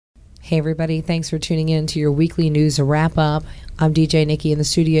Hey everybody, thanks for tuning in to your weekly news wrap-up. I'm DJ Nikki in the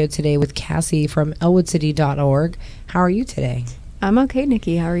studio today with Cassie from elwoodcity.org. How are you today? I'm okay,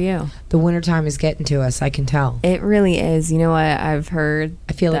 Nikki. How are you? The wintertime is getting to us, I can tell. It really is. You know what? I've heard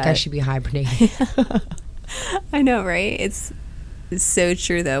I feel like I should be hibernating. I know, right? It's so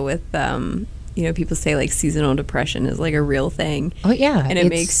true, though, with, people say, like, seasonal depression is, like, a real thing. Oh, yeah. And it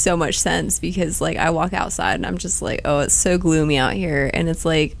makes so much sense because, like, I walk outside and I'm just like, oh, it's so gloomy out here. And it's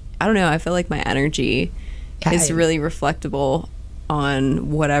like, I don't know, I feel like my energy is really reflectable on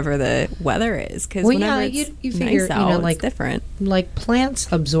whatever the weather is, because whenever it's you figure, nice out, it's different. Like plants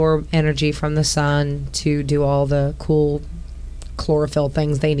absorb energy from the sun to do all the cool chlorophyll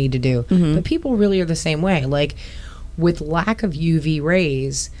things they need to do. Mm-hmm. But people really are the same way. Like with lack of UV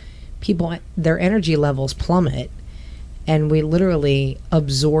rays, people, their energy levels plummet, and we literally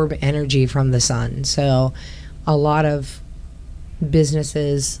absorb energy from the sun. So a lot of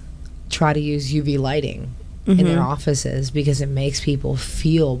businesses try to use UV lighting in their offices because it makes people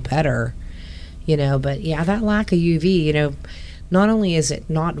feel better, but yeah, that lack of UV, not only is it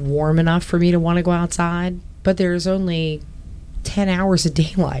not warm enough for me to want to go outside, but there's only 10 hours of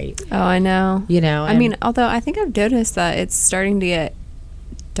daylight. Oh, I know. I mean, although I think I've noticed that it's starting to get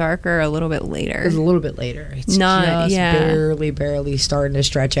darker a little bit later. It's a little bit later. It's just barely starting to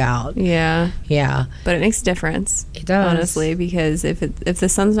stretch out. Yeah. But it makes a difference. It does. Honestly, because if the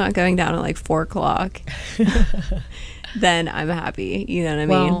sun's not going down at like 4 o'clock, then I'm happy. You know what I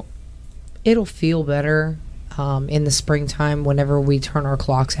mean? Well, it'll feel better in the springtime whenever we turn our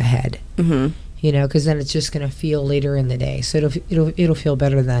clocks ahead. Mm-hmm. Because then it's just going to feel later in the day. So it'll feel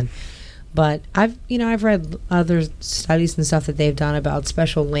better then. But I've read other studies and stuff that they've done about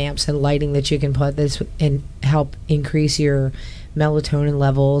special lamps and lighting that you can put this and help increase your melatonin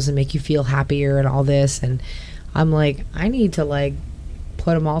levels and make you feel happier and all this. And I'm like, I need to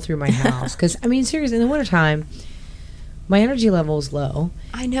put them all through my house because seriously, in the wintertime, my energy level is low.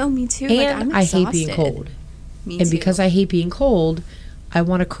 I know, me too. And I hate being cold. Me too. Because I hate being cold, I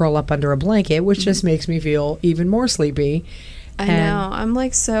want to curl up under a blanket, which just makes me feel even more sleepy. I know.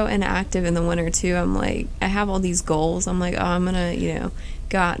 I'm so inactive in the winter too. I have all these goals. I'm like, oh, I'm gonna,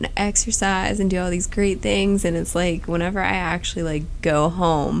 go out and exercise and do all these great things. And it's like, whenever I actually go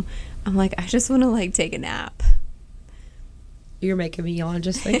home, I'm like, I just want to take a nap. You're making me yawn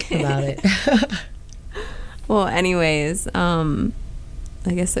just thinking about it. Well, anyways, I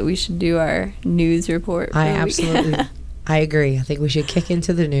guess that we should do our news report. I agree. I think we should kick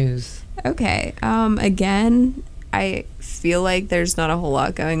into the news. Okay. Again, I feel like there's not a whole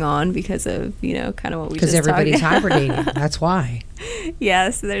lot going on because of, kind of what we just talked about. Because everybody's hibernating. That's why.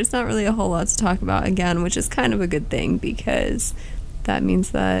 Yeah, so there's not really a whole lot to talk about, again, which is kind of a good thing because that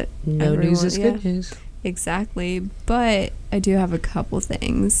means that no news is good news. Exactly. But I do have a couple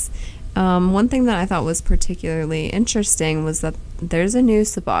things. One thing that I thought was particularly interesting was that there's a new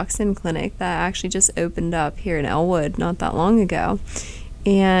Suboxone clinic that actually just opened up here in Elwood not that long ago.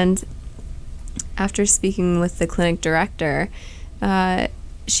 And after speaking with the clinic director,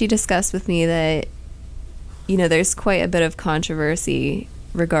 she discussed with me that, there's quite a bit of controversy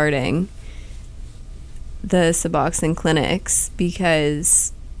regarding the Suboxone clinics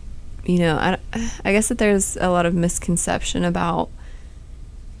because, I guess that there's a lot of misconception about,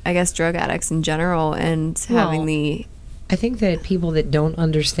 drug addicts in general and having the... I think that people that don't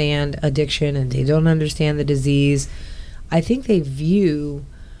understand addiction and they don't understand the disease, I think they view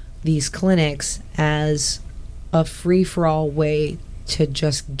these clinics as a free-for-all way to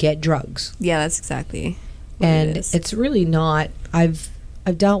just get drugs. Yeah, that's exactly what and it is. It's really not. I've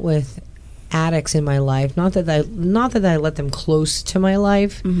dealt with addicts in my life. Not that I let them close to my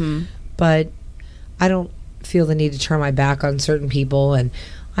life, but I don't feel the need to turn my back on certain people. And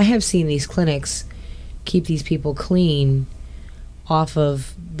I have seen these clinics keep these people clean off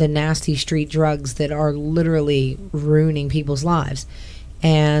of the nasty street drugs that are literally ruining people's lives.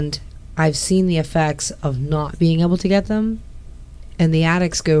 And I've seen the effects of not being able to get them, and the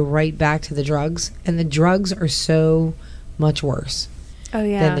addicts go right back to the drugs, and the drugs are so much worse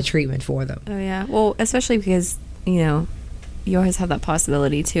than the treatment for them. Oh, yeah. Well, especially because, you always have that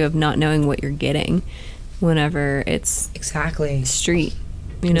possibility, too, of not knowing what you're getting whenever it's street.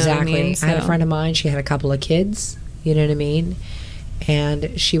 You know what I mean? I had a friend of mine, she had a couple of kids, you know what I mean?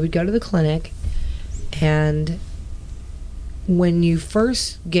 And she would go to the clinic, and when you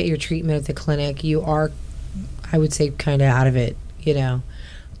first get your treatment at the clinic, you are, I would say, kind of out of it,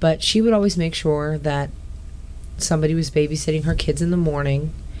 But she would always make sure that somebody was babysitting her kids in the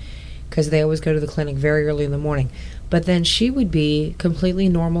morning because they always go to the clinic very early in the morning. But then she would be completely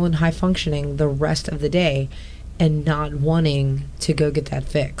normal and high functioning the rest of the day. and not wanting to go get that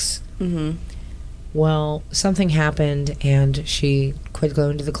fix. Mm-hmm. Well, something happened and she quit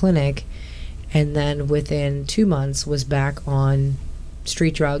going to the clinic, and then within 2 months was back on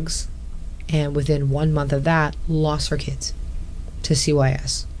street drugs, and within 1 month of that lost her kids to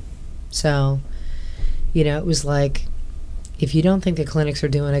CYS. So, you know, it was like, if you don't think the clinics are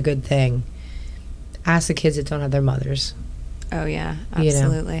doing a good thing, ask the kids that don't have their mothers. Oh yeah,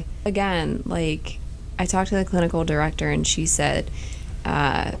 absolutely. You know? Again, like, I talked to the clinical director and she said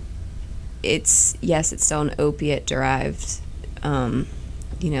it's still an opiate derived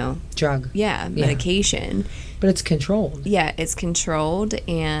drug. Yeah, medication. But it's controlled. Yeah, it's controlled,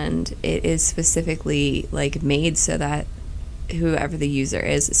 and it is specifically like made so that whoever the user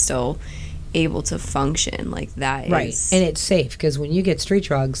is still able to function. Like that right. is And it's safe, because when you get street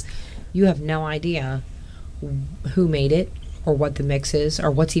drugs, you have no idea who made it or what the mix is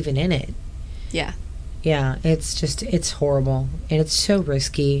or what's even in it. Yeah. Yeah, it's horrible, and it's so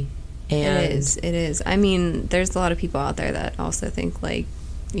risky. And it is. I mean, there's a lot of people out there that also think, like,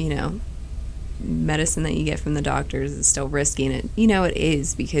 you know, medicine that you get from the doctors is still risky, and it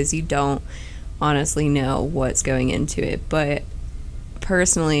is, because you don't honestly know what's going into it. But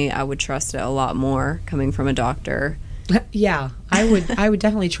personally, I would trust it a lot more coming from a doctor. Yeah, I would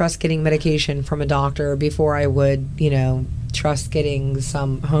definitely trust getting medication from a doctor before I would, trust getting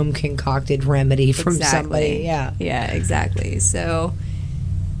some home concocted remedy from somebody. Yeah. Yeah, exactly. So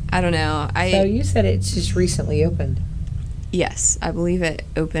I don't know. So you said it's just recently opened. Yes, I believe it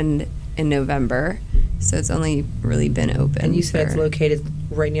opened in November, so it's only really been open. And you said it's located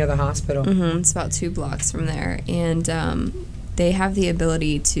right near the hospital. Mm-hmm, it's about 2 blocks from there, and they have the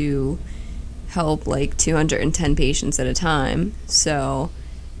ability to help like 210 patients at a time. So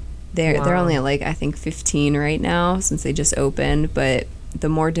they're only at, like, I think 15 right now since they just opened. But the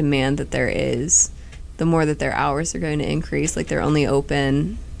more demand that there is, the more that their hours are going to increase. Like, they're only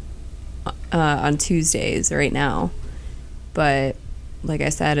open on Tuesdays right now, but like I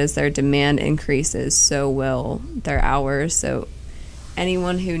said, as their demand increases, so will their hours. So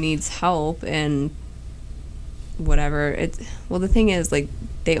anyone who needs help and whatever, the thing is, like,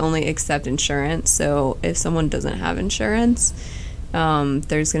 they only accept insurance. So if someone doesn't have insurance,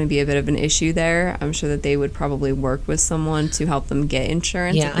 there's going to be a bit of an issue there. I'm sure that they would probably work with someone to help them get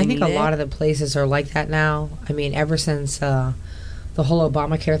insurance. Yeah, I think a lot of the places are like that now. I mean, ever since the whole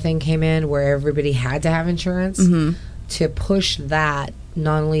Obamacare thing came in, where everybody had to have insurance, mm-hmm. to push that,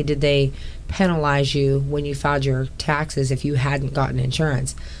 not only did they penalize you when you filed your taxes if you hadn't gotten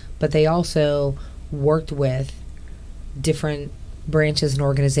insurance, but they also worked with different branches and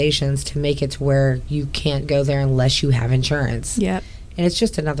organizations to make it to where you can't go there unless you have insurance. Yep. And it's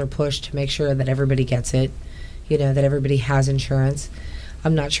just another push to make sure that everybody gets it, that everybody has insurance.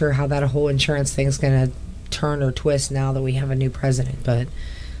 I'm not sure how that whole insurance thing is going to turn or twist now that we have a new president, but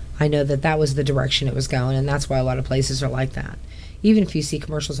I know that was the direction it was going, and that's why a lot of places are like that. Even if you see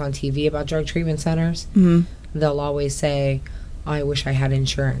commercials on TV about drug treatment centers, mm-hmm. they'll always say, I wish I had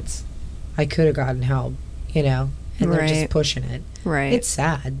insurance. I could have gotten help, and they're just pushing it. Right. It's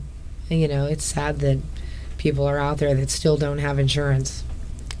sad. It's sad that people are out there that still don't have insurance.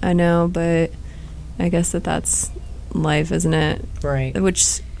 I know, but I guess that's life, isn't it? Right.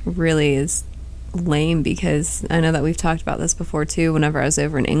 Which really is lame, because I know that we've talked about this before too. Whenever I was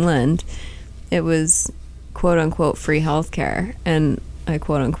over in England, it was quote unquote free healthcare, and I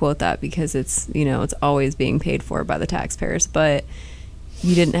quote unquote that because it's it's always being paid for by the taxpayers, but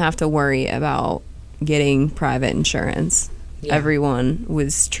you didn't have to worry about getting private insurance. Yeah. Everyone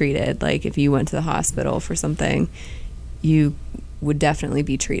was treated like, if you went to the hospital for something, you would definitely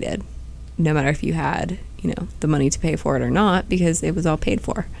be treated, no matter if you had the money to pay for it or not, because it was all paid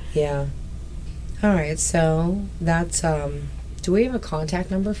for. Yeah. All right, so that's, do we have a contact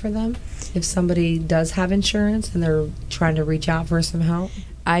number for them if somebody does have insurance and they're trying to reach out for some help?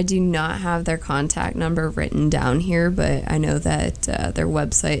 I do not have their contact number written down here, but I know that their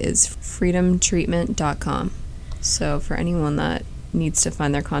website is freedomtreatment.com. So for anyone that needs to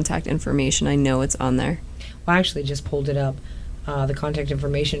find their contact information, I know it's on there. Well, I actually just pulled it up. The contact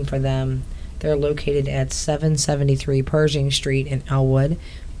information for them, they're located at 773 Pershing Street in Elwood,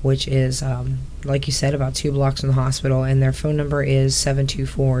 which is, like you said, about 2 blocks from the hospital. And their phone number is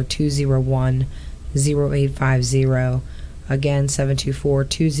 724-201-0850. Again,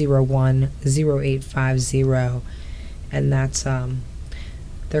 724-201-0850. And that's,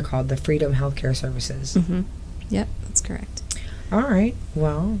 they're called the Freedom Healthcare Services. Mm-hmm. Yep, that's correct. All right.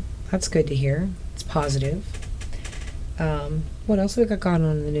 Well, that's good to hear. It's positive. What else we got going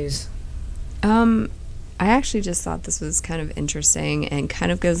on in the news? I actually just thought this was kind of interesting and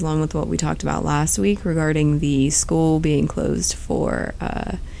kind of goes along with what we talked about last week regarding the school being closed for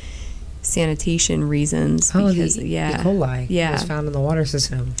sanitation reasons. Oh, because, E. coli was found in the water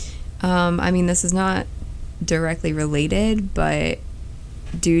system. I mean, this is not directly related, but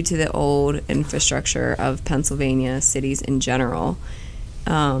due to the old infrastructure of Pennsylvania cities in general,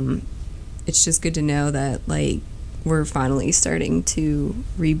 it's just good to know that, like, we're finally starting to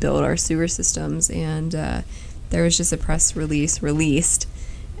rebuild our sewer systems. And there was just a press release released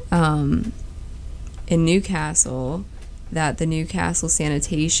in Newcastle that the Newcastle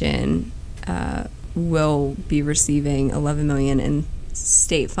sanitation will be receiving $11 million in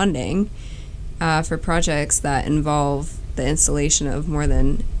state funding for projects that involve the installation of more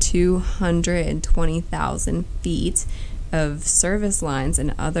than 220,000 feet of service lines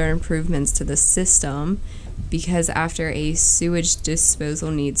and other improvements to the system, because after a sewage disposal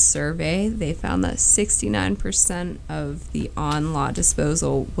needs survey, they found that 69% of the on-lot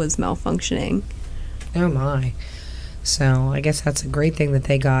disposal was malfunctioning. Oh my. So I guess that's a great thing that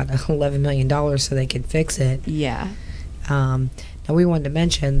they got $11 million so they could fix it. Yeah. Now we wanted to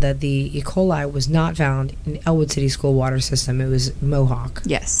mention that the E. coli was not found in Elwood City School water system. It was Mohawk.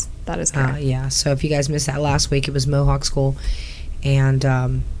 Yes, that is correct. Yeah, so if you guys missed that last week, it was Mohawk School. And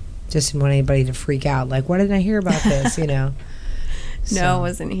just didn't want anybody to freak out. Like, why didn't I hear about this, you know? No, I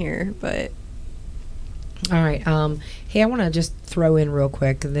wasn't here, but... All right. Hey, I want to just throw in real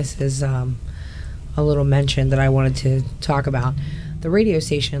quick. This is a little mention that I wanted to talk about. The radio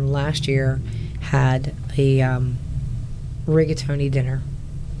station last year had a rigatoni dinner,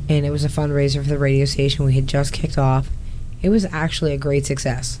 and it was a fundraiser for the radio station. We had just kicked off. It was actually a great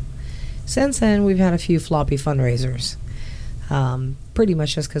success. Since then, we've had a few floppy fundraisers, pretty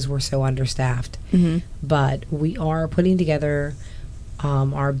much just because we're so understaffed. Mm-hmm. But we are putting together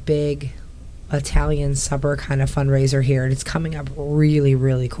our big Italian supper kind of fundraiser here, and it's coming up really,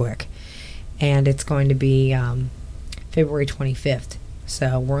 really quick. And it's going to be February 25th.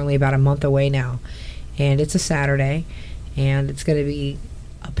 So we're only about a month away now. And it's a Saturday, and it's going to be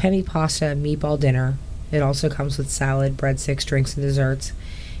a penny pasta meatball dinner. It also comes with salad, breadsticks, drinks, and desserts.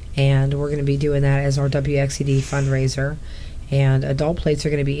 And we're going to be doing that as our WXCD fundraiser. And adult plates are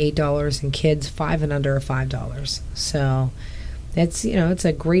going to be $8, and kids 5 and under are $5. So that's, you know, it's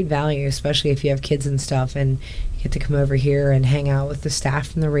a great value, especially if you have kids and stuff, and you get to come over here and hang out with the staff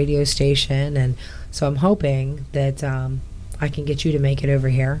from the radio station. And so I'm hoping that I can get you to make it over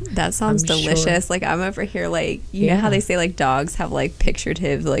here. That sounds delicious. Sure. Like, I'm over here, like, you know how they say, like, dogs have, like,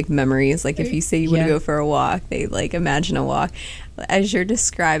 picturative, like, memories. Like, if you say you want to go for a walk, they, like, imagine a walk. As you're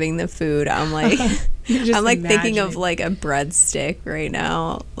describing the food, I'm like, I'm, like, thinking of, like, a breadstick right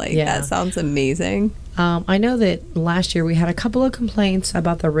now. Like, that sounds amazing. I know that last year we had a couple of complaints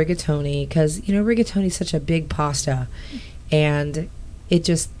about the rigatoni, because, you know, rigatoni is such a big pasta, and it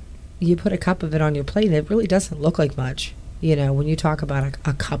just, you put a cup of it on your plate, and it really doesn't look like much. You know, when you talk about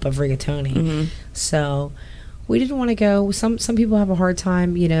a cup of rigatoni. Mm-hmm. So we didn't want to go. Some people have a hard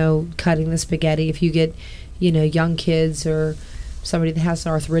time, you know, cutting the spaghetti. If you get, you know, young kids or somebody that has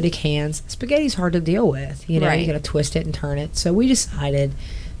arthritic hands, spaghetti's hard to deal with. You know, right. You got to twist it and turn it. So we decided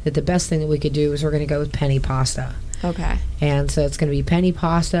that the best thing that we could do is we're going to go with penny pasta. Okay. And so it's going to be penny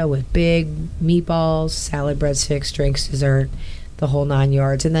pasta with big meatballs, salad, breadsticks, drinks, dessert, the whole 9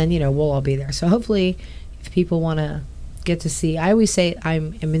 yards. And then, you know, we'll all be there. So hopefully if people want to get to see, I always say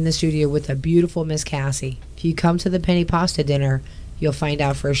I'm in the studio with a beautiful Miss Cassie. If you come to the penny pasta dinner, you'll find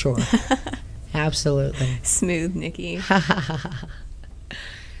out for sure. Absolutely. Smooth, Nikki.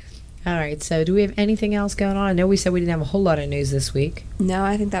 All right, so do we have anything else going on? I know we said we didn't have a whole lot of news this week. No,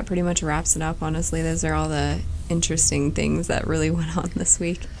 I think that pretty much wraps it up, honestly. Those are all the interesting things that really went on this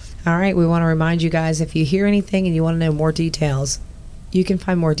week. All right, we want to remind you guys, if you hear anything and you want to know more details, you can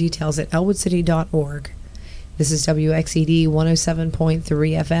find more details at elwoodcity.org. This is WXED 107.3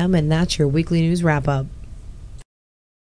 FM, and that's your weekly news wrap-up.